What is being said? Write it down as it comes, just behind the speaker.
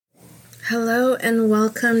Hello and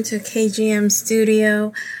welcome to KGM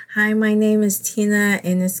Studio. Hi, my name is Tina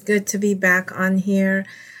and it's good to be back on here.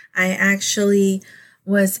 I actually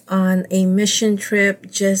was on a mission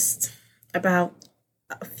trip just about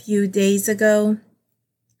a few days ago.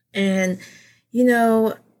 And,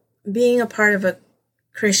 being a part of a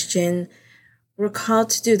Christian, we're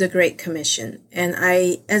called to do the Great Commission. And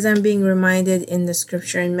as I'm being reminded in the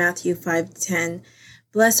scripture in Matthew 5:10,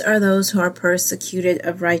 blessed are those who are persecuted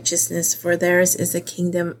of righteousness, for theirs is the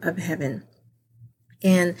kingdom of heaven.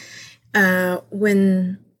 And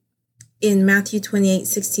when in Matthew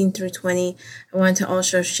 28:16-20, I want to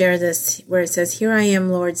also share this where it says, "Here I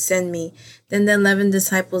am, Lord, send me." Then the 11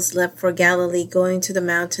 disciples left for Galilee, going to the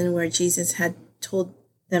mountain where Jesus had told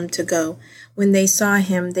them to go. When they saw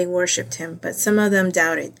him, they worshipped him, but some of them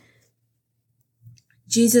doubted.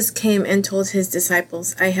 Jesus came and told his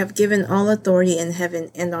disciples, "I have given all authority in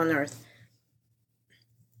heaven and on earth.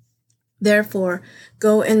 Therefore,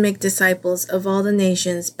 go and make disciples of all the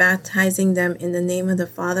nations, baptizing them in the name of the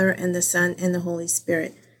Father and the Son and the Holy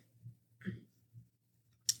Spirit.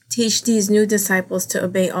 Teach these new disciples to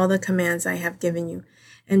obey all the commands I have given you.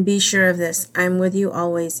 And be sure of this, I am with you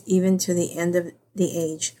always, even to the end of the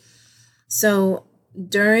age." So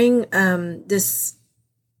during this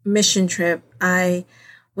mission trip, I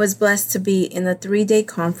was blessed to be in a 3-day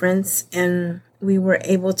conference, and we were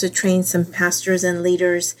able to train some pastors and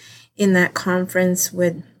leaders in that conference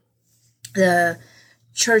with the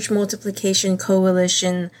Church Multiplication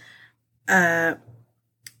Coalition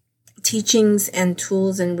teachings and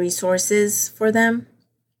tools and resources for them.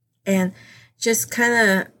 And just kind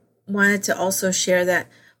of wanted to also share that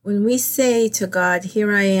when we say to God,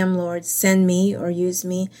 "Here I am, Lord, send me or use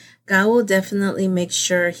me," God will definitely make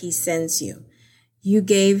sure he sends you. You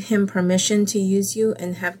gave him permission to use you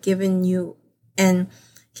and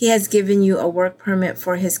he has given you a work permit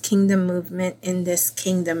for his kingdom movement in this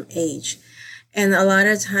kingdom age. And a lot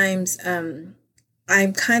of times,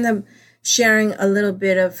 I'm kind of sharing a little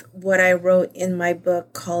bit of what I wrote in my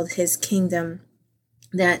book called His Kingdom,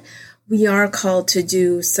 that we are called to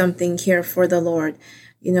do something here for the Lord.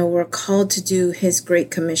 We're called to do his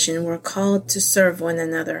great commission. We're called to serve one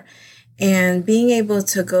another. And being able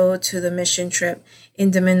to go to the mission trip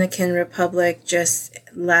in Dominican Republic just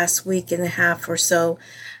last week and a half or so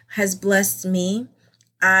has blessed me.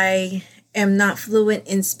 I am not fluent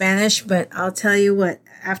in Spanish, but I'll tell you what,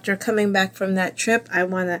 after coming back from that trip, I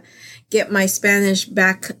want to get my Spanish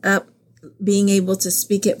back up, being able to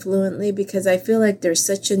speak it fluently, because I feel like there's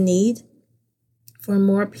such a need for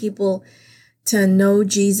more people to know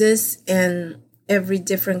Jesus and every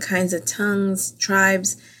different kinds of tongues,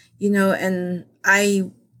 tribes, and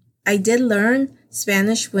I did learn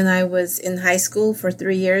Spanish when I was in high school for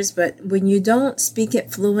 3 years, but when you don't speak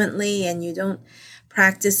it fluently and you don't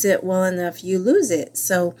practice it well enough, you lose it.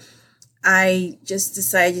 So I just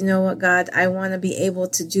decided, you know what, God, I want to be able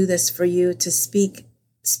to do this for you, to speak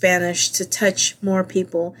Spanish, to touch more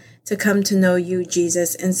people, to come to know you,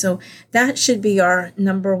 Jesus. And so that should be our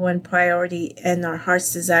number one priority and our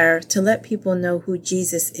heart's desire, to let people know who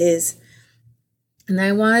Jesus is. And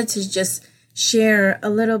I wanted to just share a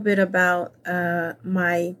little bit about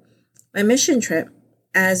my mission trip.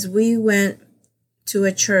 As we went to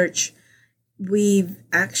a church, we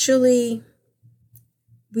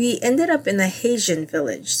ended up in a Haitian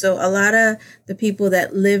village. So a lot of the people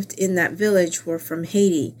that lived in that village were from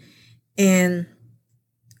Haiti. And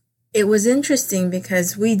it was interesting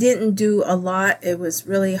because we didn't do a lot. It was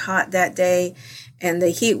really hot that day, and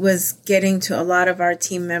the heat was getting to a lot of our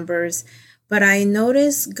team members. But I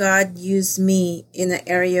noticed God used me in an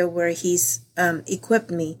area where he's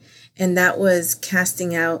equipped me, and that was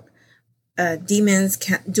casting out demons,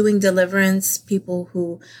 doing deliverance, people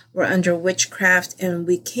who were under witchcraft. And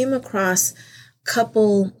we came across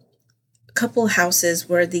couple houses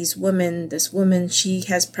where this woman, she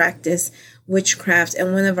has practiced witchcraft,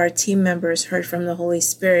 and one of our team members heard from the Holy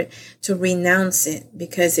Spirit to renounce it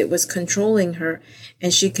because it was controlling her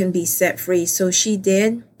and she can be set free. So she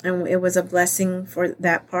did, and it was a blessing for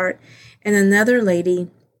that part. And another lady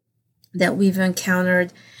that we've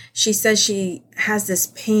encountered, she says she has this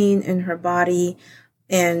pain in her body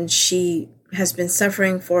and she has been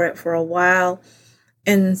suffering for it for a while.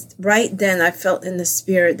 And right then I felt in the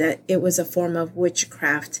spirit that it was a form of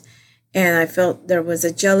witchcraft. And I felt there was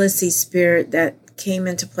a jealousy spirit that came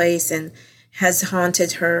into place and has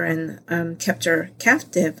haunted her and kept her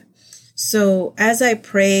captive. So as I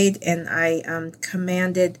prayed and I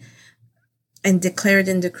commanded and declared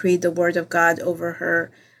and decreed the word of God over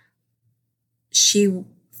her, she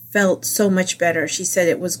felt so much better. She said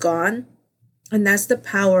it was gone. And that's the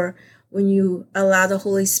power when you allow the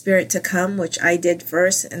Holy Spirit to come, which I did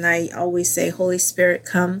first, and I always say, Holy Spirit,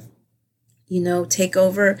 come, take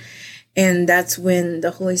over. And that's when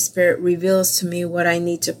the Holy Spirit reveals to me what I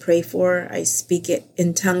need to pray for. I speak it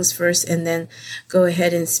in tongues first and then go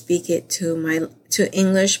ahead and speak it to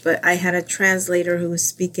English. But I had a translator who was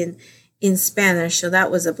speaking in Spanish, so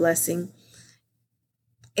that was a blessing.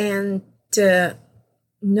 And to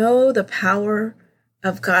know the power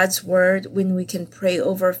of God's word when we can pray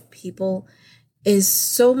over people is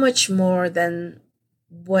so much more than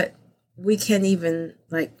what we can even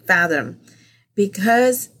fathom.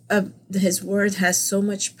 Because of his word has so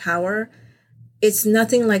much power, it's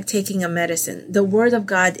nothing like taking a medicine. The word of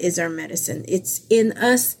God is our medicine. It's in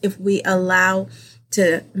us if we allow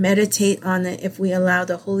to meditate on it, if we allow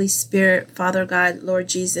the Holy Spirit, Father God, Lord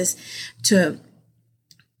Jesus, to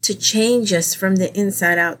change us from the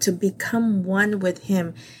inside out, to become one with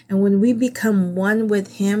him. And when we become one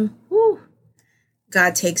with him,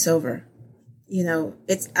 God takes over.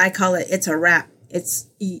 I call it's a wrap.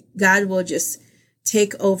 God will just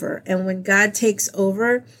take over. And when God takes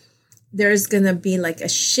over, there's going to be a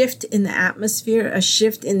shift in the atmosphere, a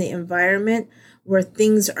shift in the environment where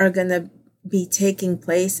things are going to be taking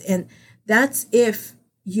place. And that's if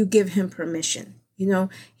you give him permission.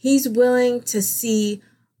 He's willing to see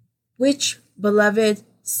which beloved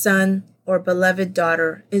son or beloved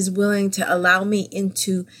daughter is willing to allow me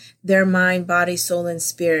into their mind, body, soul, and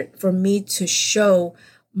spirit, for me to show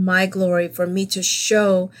my glory, for me to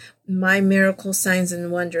show my miracle signs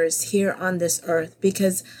and wonders here on this earth.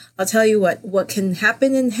 Because I'll tell you what can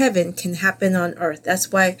happen in heaven can happen on earth.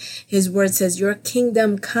 That's why his word says, your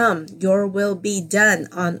kingdom come, your will be done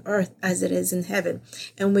on earth as it is in heaven.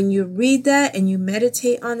 And when you read that and you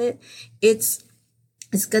meditate on it, it's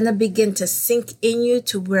going to begin to sink in you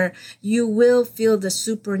to where you will feel the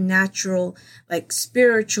supernatural,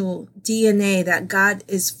 spiritual DNA that God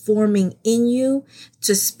is forming in you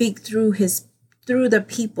to speak through the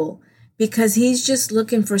people, because he's just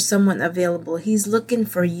looking for someone available. He's looking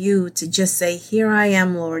for you to just say, here I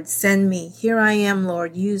am, Lord, send me. Here I am,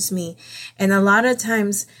 Lord, use me. And a lot of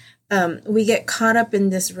times we get caught up in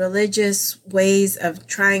this religious ways of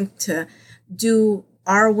trying to do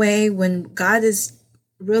our way when God is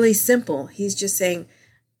really simple. He's just saying,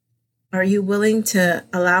 are you willing to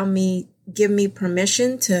give me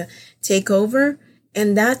permission to take over?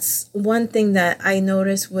 And that's one thing that I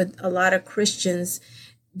notice with a lot of Christians.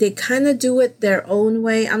 They kind of do it their own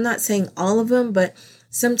way. I'm not saying all of them, but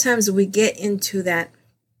sometimes we get into that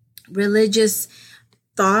religious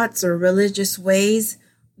thoughts or religious ways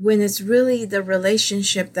when it's really the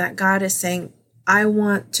relationship that God is saying, I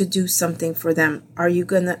want to do something for them. Are you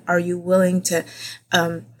willing to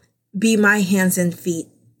be my hands and feet?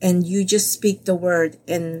 And you just speak the word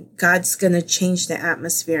and God's going to change the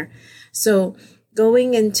atmosphere. So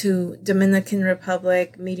going into Dominican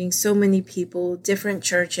Republic, meeting so many people, different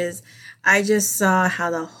churches, I just saw how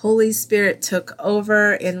the Holy Spirit took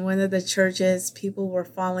over in one of the churches. People were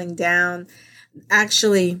falling down.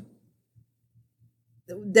 Actually,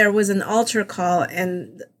 there was an altar call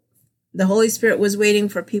and the Holy Spirit was waiting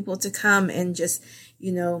for people to come and just,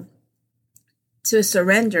 to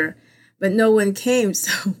surrender, but no one came.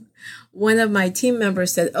 So one of my team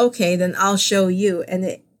members said, okay, then I'll show you.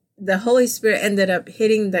 And the Holy Spirit ended up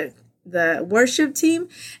hitting the worship team,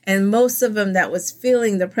 and most of them that was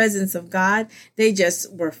feeling the presence of God, they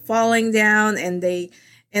just were falling down, and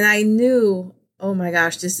I knew, oh my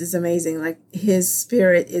gosh, this is amazing. His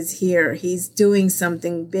Spirit is here. He's doing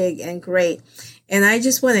something big and great. And I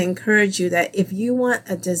just want to encourage you that if you want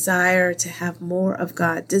a desire to have more of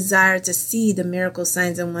God, desire to see the miracle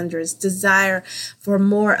signs and wonders, desire for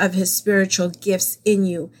more of his spiritual gifts in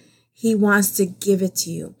you, he wants to give it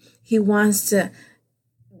to you. He wants to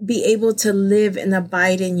be able to live and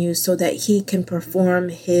abide in you so that he can perform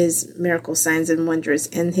his miracle signs and wonders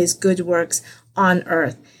and his good works on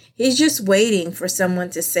earth. He's just waiting for someone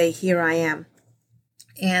to say, here I am.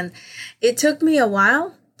 And it took me a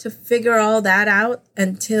while to figure all that out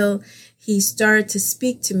until he started to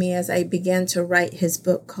speak to me as I began to write his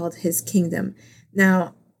book called His Kingdom.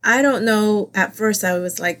 Now, I don't know, at first I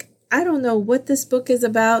was like, I don't know what this book is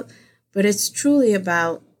about, but it's truly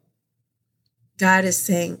about God is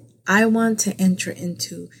saying, I want to enter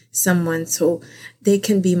into someone so they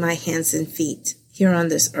can be my hands and feet here on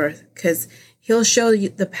this earth, because he'll show you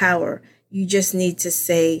the power. You just need to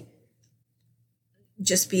say,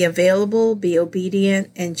 just be available, be obedient,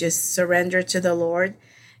 and just surrender to the Lord.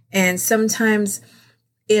 And sometimes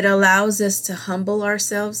it allows us to humble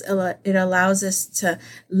ourselves. It allows us to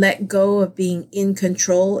let go of being in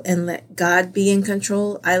control and let God be in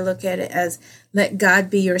control. I look at it as Let God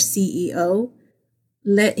be your CEO.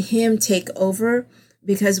 Let him take over,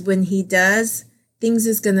 because when he does, things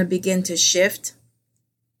is going to begin to shift.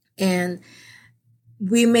 And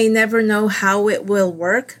we may never know how it will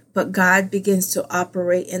work, but God begins to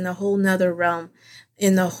operate in a whole nother realm,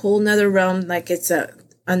 like it's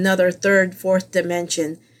another third, fourth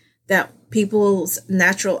dimension that people's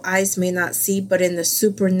natural eyes may not see, but in the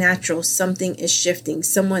supernatural, something is shifting.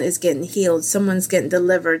 Someone is getting healed. Someone's getting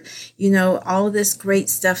delivered. All this great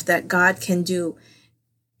stuff that God can do.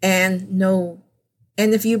 And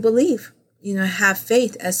if you believe, have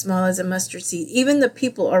faith as small as a mustard seed. Even the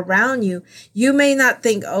people around you, you may not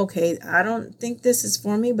think, okay, I don't think this is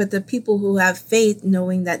for me, but the people who have faith,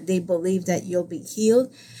 knowing that they believe that you'll be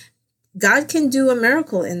healed, God can do a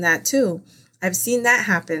miracle in that too. I've seen that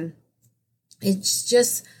happen. It's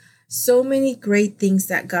just so many great things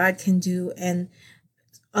that God can do. And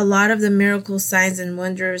a lot of the miracles, signs and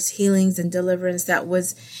wonders, healings and deliverance that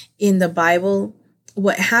was in the Bible,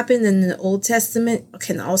 what happened in the Old Testament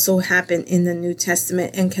can also happen in the New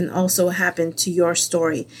Testament and can also happen to your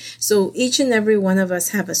story. So each and every one of us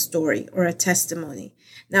have a story or a testimony.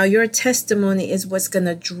 Now, your testimony is what's going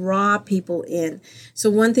to draw people in. So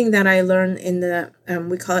one thing that I learned in the,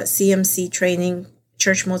 we call it CMC training,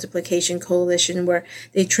 Church Multiplication Coalition, where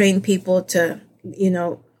they train people to,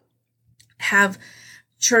 have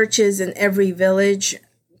churches in every village,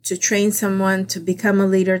 to train someone to become a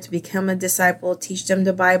leader, to become a disciple, teach them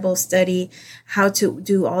the Bible, study how to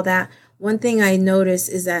do all that. One thing I noticed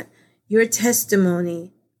is that your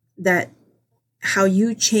testimony, that how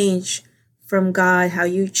you change from God, how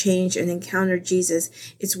you change and encounter Jesus,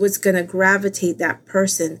 it's what's going to gravitate that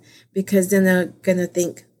person, because then they're going to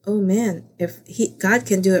think, oh man, if God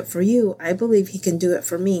can do it for you, I believe he can do it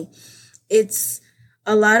for me. It's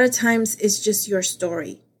a lot of times it's just your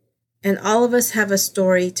story. And all of us have a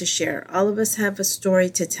story to share. All of us have a story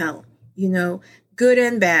to tell, good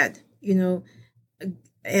and bad,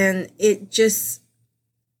 and it just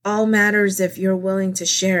all matters if you're willing to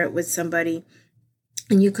share it with somebody,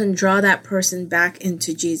 and you can draw that person back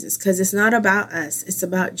into Jesus, because it's not about us. It's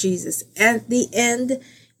about Jesus. At the end,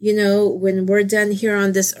 when we're done here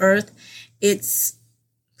on this earth, it's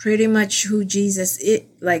pretty much who Jesus is,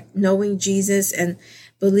 like knowing Jesus and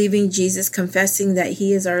believing Jesus, confessing that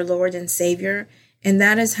he is our Lord and Savior. And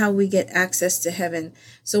that is how we get access to heaven.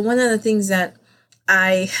 So one of the things that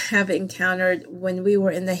I have encountered when we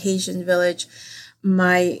were in the Haitian village,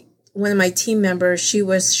 one of my team members, she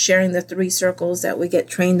was sharing the 3 circles that we get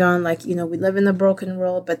trained on. Like, we live in a broken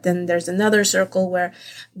world, but then there's another circle where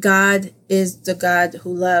God is the God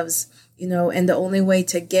who loves, and the only way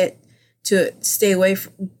to stay away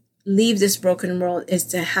from, leave this broken world is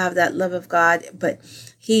to have that love of God. But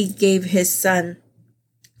he gave his son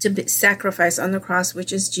to be sacrificed on the cross,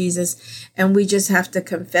 which is Jesus. And we just have to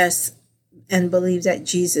confess and believe that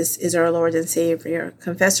Jesus is our Lord and Savior,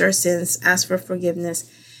 confess our sins, ask for forgiveness.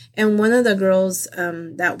 And one of the girls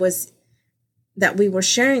that we were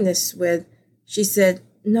sharing this with, she said,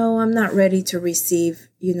 no, I'm not ready to receive,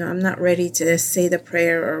 I'm not ready to say the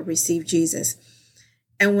prayer or receive Jesus.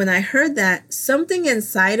 And when I heard that, something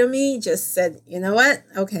inside of me just said, you know what?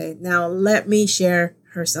 Okay, now let me share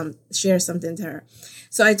something to her.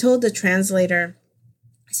 So I told the translator,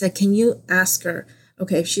 I said, can you ask her,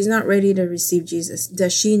 okay, if she's not ready to receive Jesus,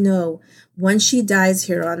 does she know when she dies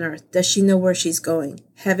here on earth, does she know where she's going,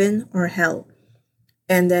 heaven or hell?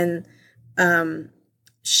 And then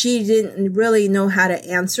she didn't really know how to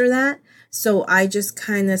answer that. So I just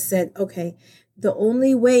kind of said, okay, the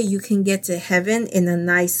only way you can get to heaven, in a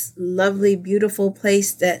nice, lovely, beautiful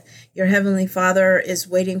place that your Heavenly Father is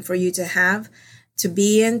waiting for you to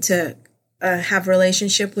be in, to have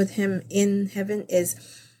relationship with him in heaven, is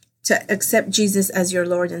to accept Jesus as your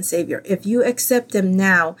Lord and Savior. If you accept him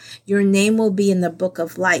now, your name will be in the book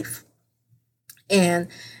of life. And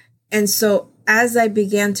so as I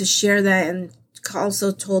began to share that and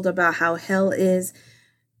also told about how hell is,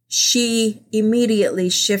 she immediately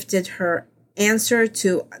shifted her answer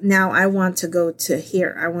to, now I want to go to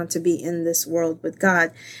here. I want to be in this world with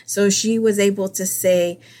God. So she was able to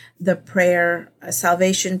say the prayer, a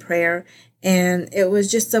salvation prayer. And it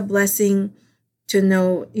was just a blessing to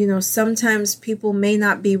know, sometimes people may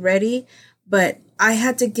not be ready, but I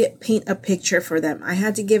had to paint a picture for them. I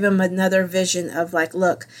had to give them another vision of like,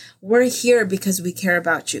 look, we're here because we care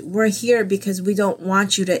about you. We're here because we don't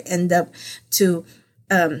want you to end up to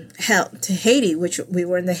hell, to Haiti, which we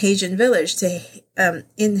were in the Haitian village,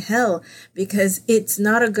 in hell, because it's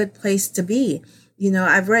not a good place to be.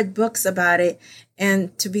 I've read books about it,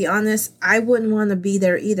 and to be honest, I wouldn't want to be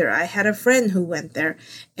there either. I had a friend who went there,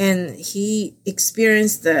 and he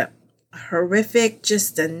experienced the horrific,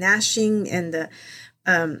 just the gnashing and the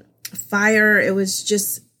fire. It was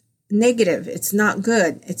just negative. It's not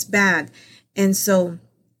good. It's bad. And so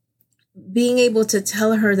being able to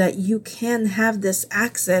tell her that you can have this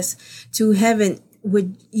access to heaven,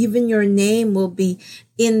 would even your name will be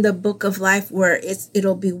in the book of life, where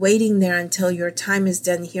it'll be waiting there until your time is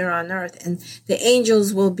done here on earth, and the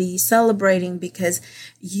angels will be celebrating because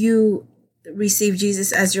you receive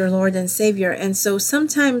Jesus as your Lord and Savior. And so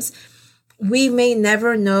sometimes we may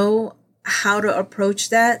never know how to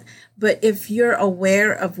approach that, but if you're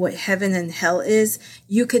aware of what heaven and hell is,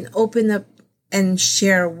 you can open up and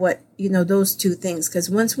share what, those two things. Because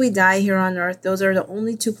once we die here on earth, those are the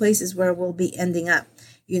only two places where we'll be ending up,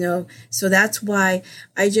 So that's why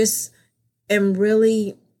I just am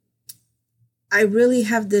I really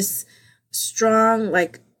have this strong,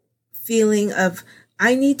 feeling of,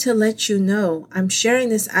 I need to let you know, I'm sharing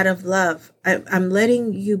this out of love. I'm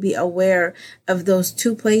letting you be aware of those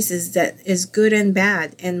two places that is good and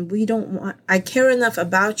bad. And I care enough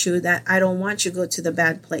about you that I don't want you to go to the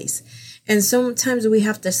bad place. And sometimes we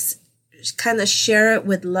have to kind of share it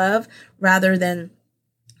with love, rather than,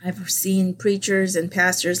 I've seen preachers and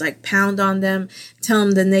pastors pound on them, tell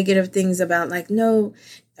them the negative things about no,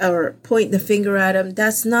 or point the finger at them.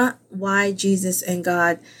 That's not why Jesus and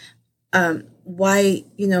God, that's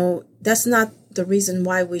not the reason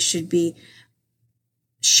why we should be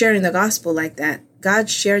sharing the gospel like that. God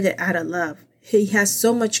shared it out of love. He has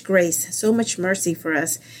so much grace, so much mercy for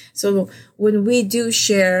us. So when we do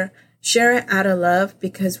share it out of love,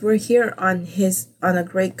 because we're here on a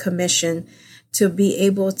great commission to be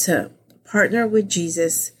able to partner with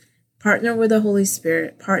Jesus, partner with the Holy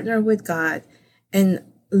Spirit, partner with God, and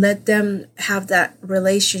let them have that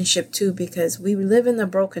relationship too, because we live in a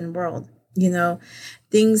broken world. The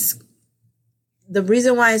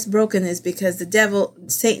reason why it's broken is because the devil,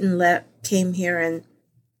 Satan, came here and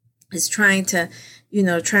is trying to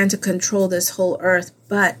control this whole earth.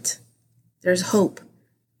 But there's hope,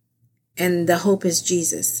 and the hope is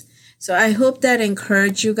Jesus. So I hope that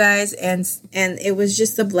encouraged you guys, and it was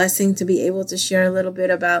just a blessing to be able to share a little bit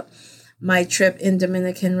about my trip in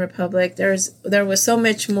Dominican Republic. There was so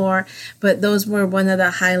much more, but those were one of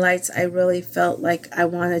the highlights I really felt like I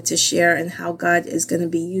wanted to share, and how God is going to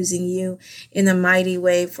be using you in a mighty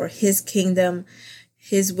way for His kingdom.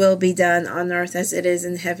 His will be done on earth as it is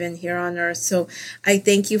in heaven here on earth. So I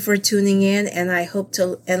thank you for tuning in, and I hope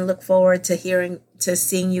and look forward to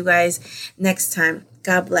seeing you guys next time.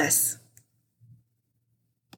 God bless.